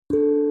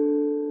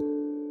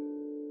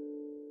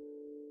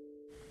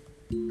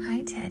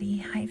Teddy.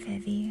 Hi,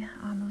 Vivi,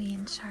 Amelie,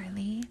 and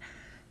Charlie.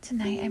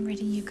 Tonight I'm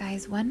reading you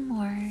guys one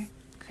more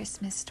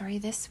Christmas story.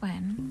 This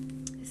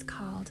one is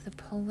called The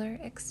Polar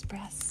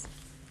Express.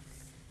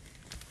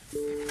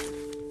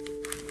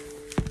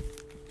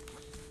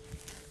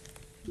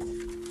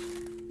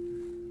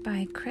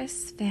 By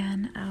Chris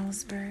Van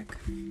Allsburg.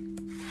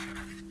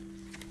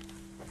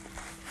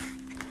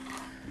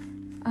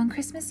 On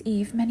Christmas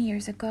Eve, many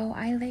years ago,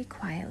 I lay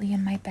quietly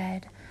in my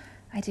bed.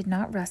 I did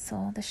not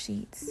rustle the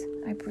sheets.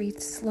 I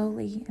breathed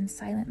slowly and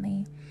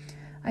silently.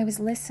 I was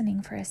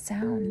listening for a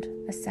sound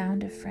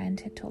a friend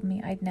had told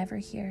me I'd never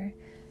hear,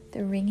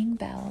 the ringing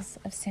bells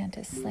of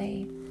Santa's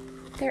sleigh.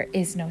 There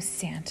is no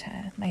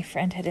Santa, my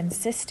friend had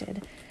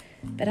insisted,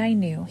 but I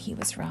knew he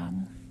was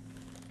wrong.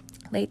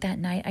 Late that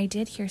night, I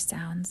did hear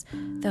sounds,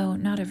 though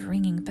not of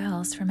ringing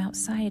bells. From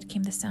outside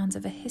came the sounds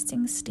of a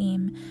hissing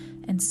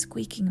steam and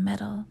squeaking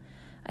metal.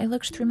 I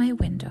looked through my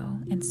window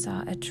and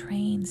saw a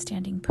train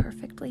standing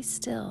perfectly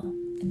still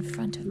in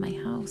front of my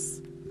house.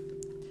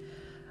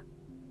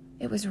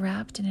 It was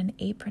wrapped in an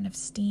apron of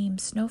steam.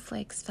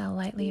 Snowflakes fell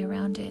lightly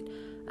around it.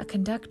 A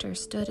conductor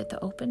stood at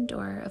the open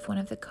door of one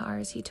of the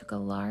cars. He took a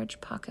large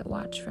pocket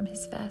watch from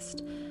his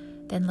vest,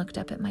 then looked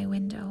up at my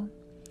window.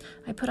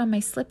 I put on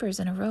my slippers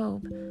and a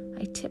robe.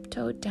 I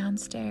tiptoed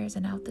downstairs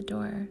and out the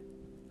door.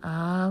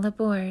 "All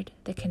aboard,"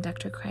 the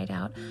conductor cried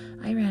out.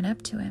 I ran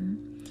up to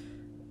him.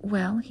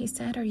 "Well," he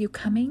said, "are you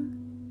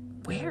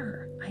coming?"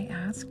 "Where?" I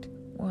asked.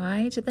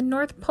 "Why, to the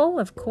North Pole,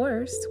 of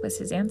course," was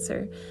his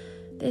answer.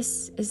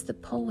 "This is the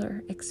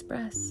Polar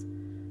Express."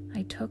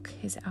 I took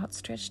his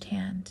outstretched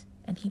hand,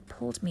 and he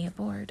pulled me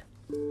aboard.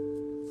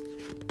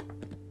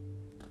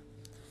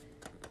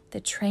 The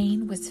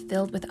train was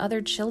filled with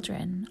other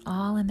children,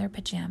 all in their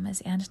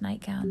pajamas and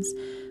nightgowns.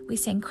 We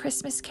sang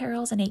Christmas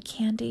carols and ate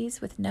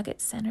candies with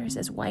nugget centers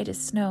as white as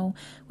snow.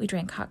 We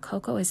drank hot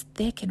cocoa as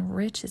thick and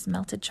rich as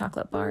melted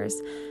chocolate bars.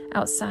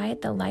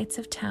 Outside, the lights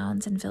of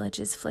towns and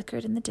villages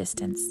flickered in the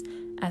distance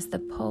as the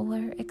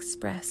Polar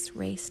Express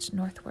raced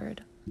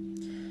northward.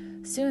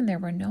 Soon there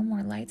were no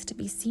more lights to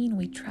be seen.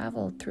 We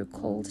traveled through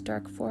cold,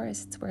 dark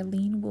forests where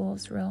lean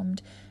wolves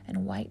roamed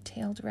and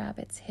white-tailed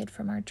rabbits hid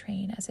from our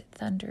train as it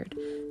thundered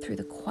through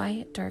the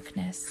quiet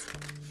darkness.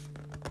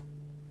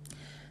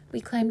 We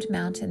climbed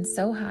mountains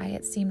so high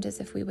it seemed as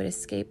if we would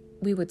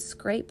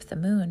scrape the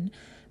moon,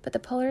 but the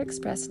Polar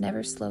Express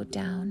never slowed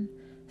down.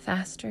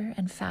 Faster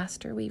and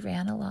faster we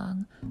ran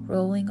along,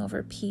 rolling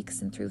over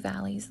peaks and through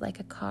valleys like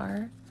a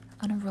car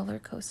on a roller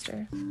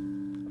coaster.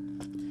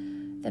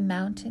 The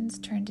mountains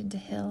turned into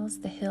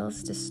hills, the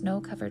hills to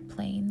snow-covered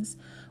plains.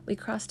 We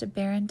crossed a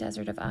barren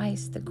desert of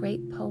ice, the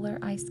great polar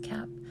ice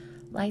cap.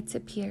 Lights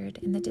appeared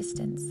in the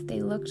distance.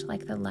 They looked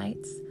like the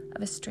lights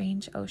of a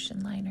strange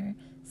ocean liner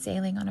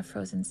sailing on a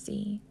frozen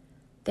sea.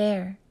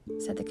 "There,"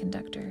 said the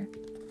conductor,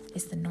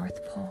 "is the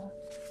North Pole."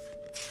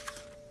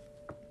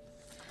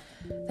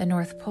 The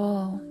North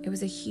Pole. It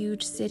was a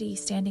huge city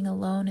standing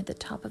alone at the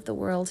top of the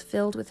world,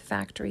 filled with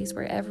factories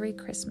where every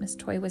Christmas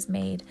toy was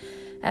made.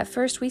 At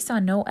first, we saw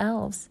no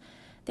elves.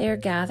 "They are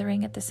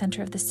gathering at the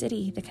center of the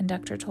city," the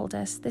conductor told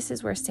us. "This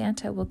is where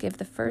Santa will give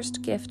the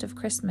first gift of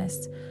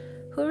Christmas."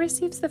 "Who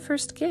receives the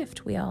first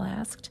gift?" we all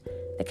asked.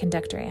 The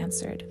conductor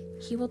answered,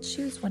 "He will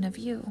choose one of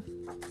you."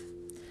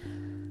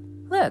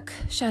 "Look,"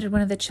 shouted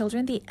one of the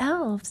children, "the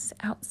elves!"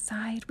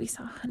 Outside, we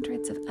saw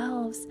hundreds of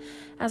elves.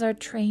 As our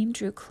train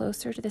drew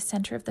closer to the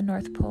center of the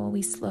North Pole,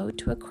 we slowed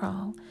to a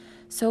crawl.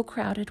 So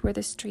crowded were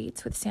the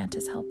streets with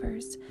Santa's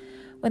helpers.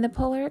 When the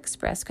Polar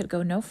Express could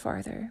go no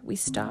farther, we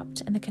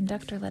stopped and the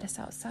conductor let us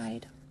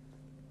outside.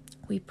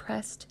 We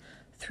pressed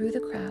through the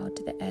crowd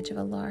to the edge of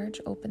a large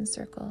open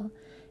circle.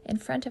 In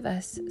front of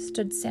us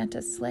stood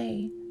Santa's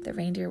sleigh. The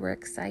reindeer were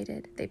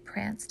excited. They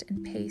pranced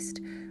and paced,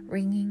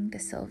 ringing the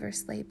silver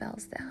sleigh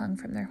bells that hung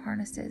from their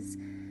harnesses.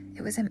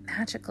 It was a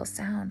magical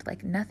sound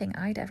like nothing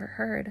I'd ever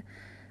heard.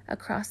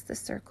 Across the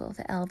circle,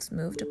 the elves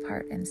moved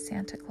apart and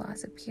Santa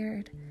Claus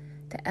appeared.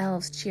 The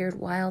elves cheered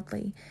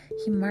wildly.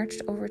 He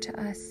marched over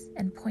to us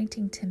and,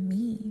 pointing to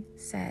me,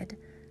 said,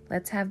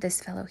 "Let's have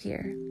this fellow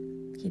here."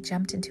 He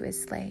jumped into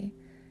his sleigh.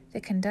 The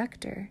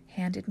conductor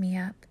handed me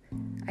up.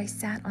 I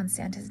sat on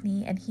Santa's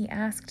knee and he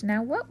asked,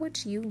 "Now what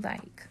would you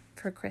like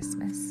for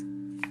Christmas?"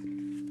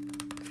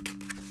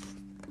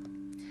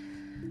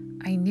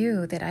 I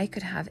knew that I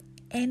could have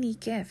any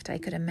gift I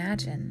could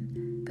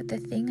imagine, but the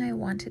thing I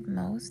wanted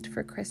most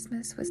for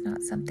Christmas was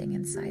not something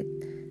inside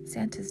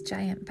Santa's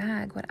giant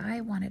bag. What I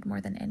wanted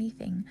more than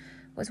anything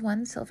was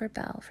one silver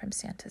bell from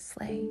Santa's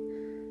sleigh.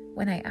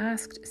 When I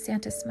asked,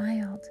 Santa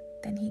smiled.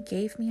 Then he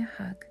gave me a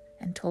hug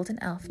and told an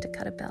elf to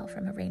cut a bell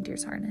from a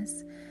reindeer's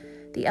harness.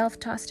 The elf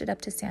tossed it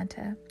up to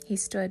Santa. He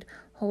stood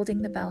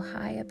holding the bell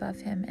high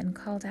above him and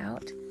called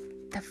out,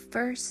 "The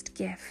first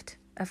gift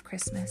of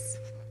Christmas."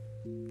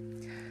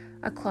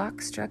 A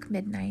clock struck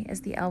midnight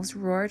as the elves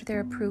roared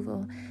their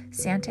approval.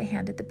 Santa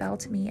handed the bell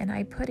to me and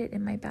I put it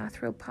in my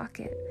bathrobe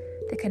pocket.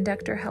 The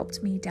conductor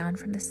helped me down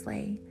from the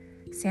sleigh.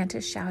 Santa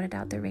shouted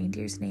out the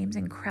reindeers' names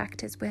and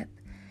cracked his whip.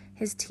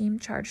 His team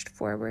charged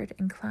forward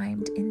and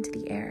climbed into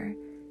the air.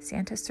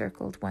 Santa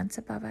circled once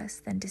above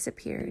us, then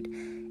disappeared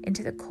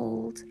into the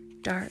cold,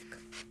 dark,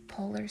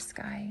 polar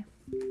sky.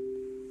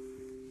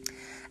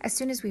 As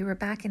soon as we were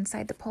back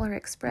inside the Polar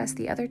Express,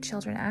 the other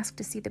children asked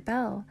to see the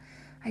bell.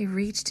 I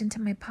reached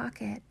into my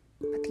pocket,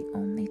 but the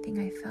only thing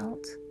I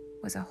felt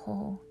was a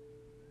hole.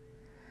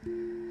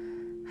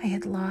 I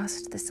had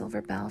lost the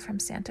silver bell from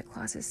Santa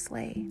Claus's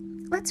sleigh.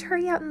 "Let's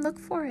hurry out and look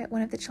for it,"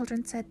 one of the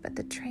children said, but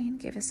the train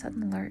gave a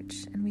sudden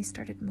lurch and we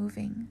started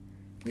moving.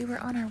 We were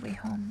on our way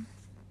home.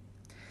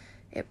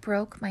 It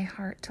broke my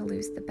heart to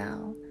lose the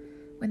bell.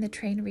 When the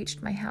train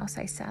reached my house,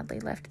 I sadly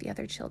left the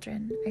other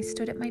children. I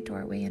stood at my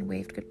doorway and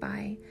waved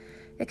goodbye.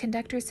 The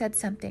conductor said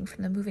something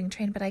from the moving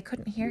train, but I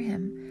couldn't hear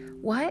him.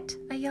 "What?"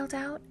 I yelled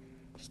out.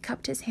 He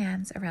cupped his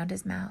hands around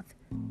his mouth.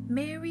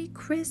 "Merry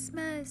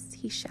Christmas,"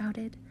 he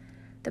shouted.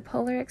 The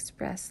Polar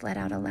Express let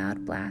out a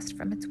loud blast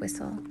from its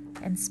whistle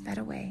and sped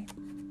away.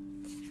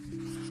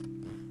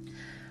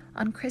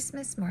 On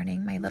Christmas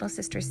morning, my little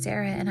sister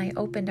Sarah and I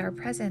opened our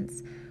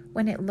presents.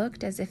 When it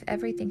looked as if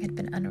everything had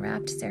been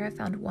unwrapped, Sarah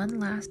found one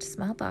last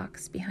small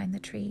box behind the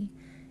tree.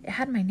 It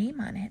had my name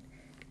on it.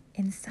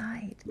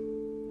 Inside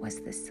was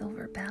the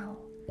silver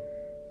bell.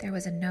 There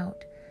was a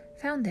note.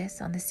 "Found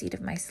this on the seat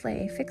of my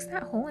sleigh. Fix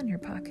that hole in your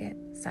pocket.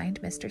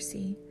 Signed, Mr.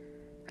 C."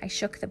 I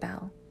shook the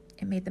bell.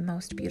 It made the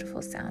most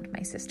beautiful sound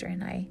my sister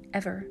and I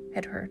ever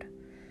had heard.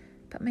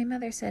 But my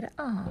mother said,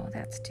 "Oh,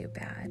 that's too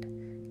bad."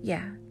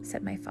 "Yeah,"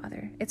 said my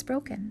father, "it's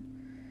broken."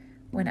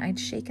 When I'd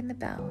shaken the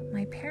bell,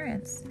 my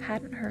parents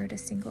hadn't heard a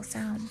single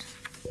sound.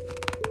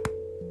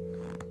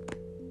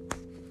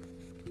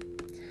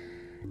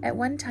 At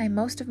one time,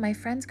 most of my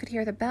friends could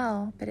hear the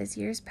bell, but as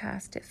years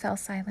passed, it fell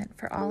silent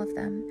for all of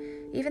them.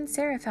 Even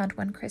Sarah found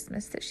one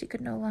Christmas that she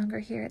could no longer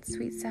hear its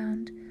sweet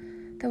sound.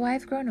 Though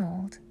I've grown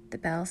old, the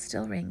bell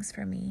still rings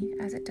for me,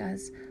 as it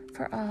does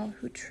for all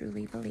who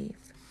truly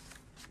believe.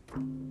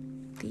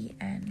 The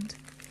end.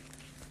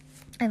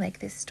 I like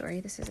this story.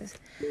 This is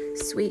a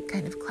sweet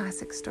kind of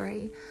classic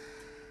story.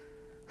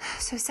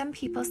 So some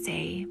people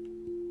say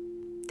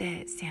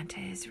that Santa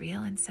is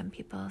real, and some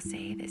people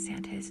say that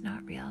Santa is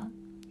not real.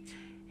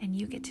 And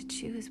you get to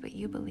choose what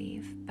you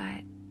believe.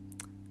 But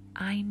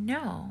I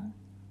know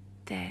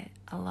that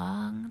a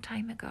long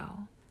time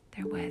ago,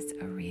 there was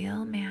a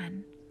real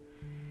man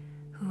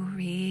who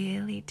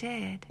really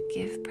did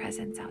give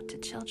presents out to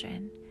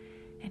children.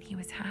 And he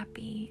was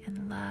happy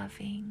and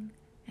loving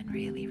and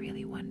really,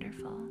 really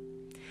wonderful.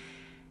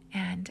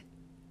 And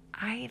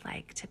I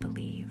like to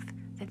believe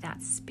that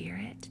that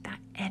spirit, that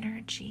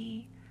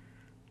energy,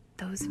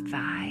 those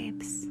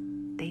vibes,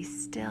 they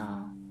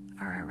still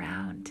are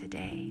around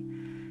today.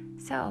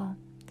 So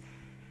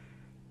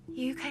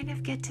you kind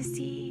of get to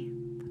see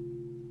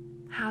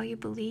how you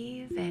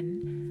believe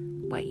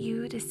and what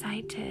you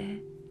decide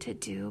to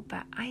do.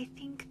 But I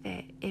think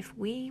that if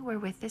we were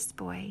with this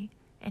boy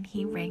and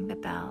he rang the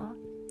bell,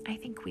 I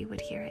think we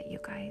would hear it, you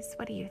guys.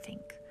 What do you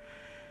think?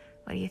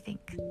 What do you think,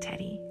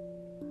 Teddy,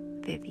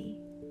 Vivi,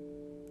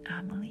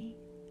 Amelie,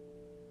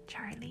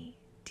 Charlie?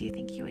 Do you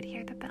think you would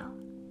hear the bell?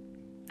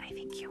 I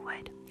think you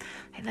would.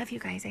 I love you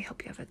guys. I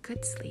hope you have a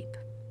good sleep.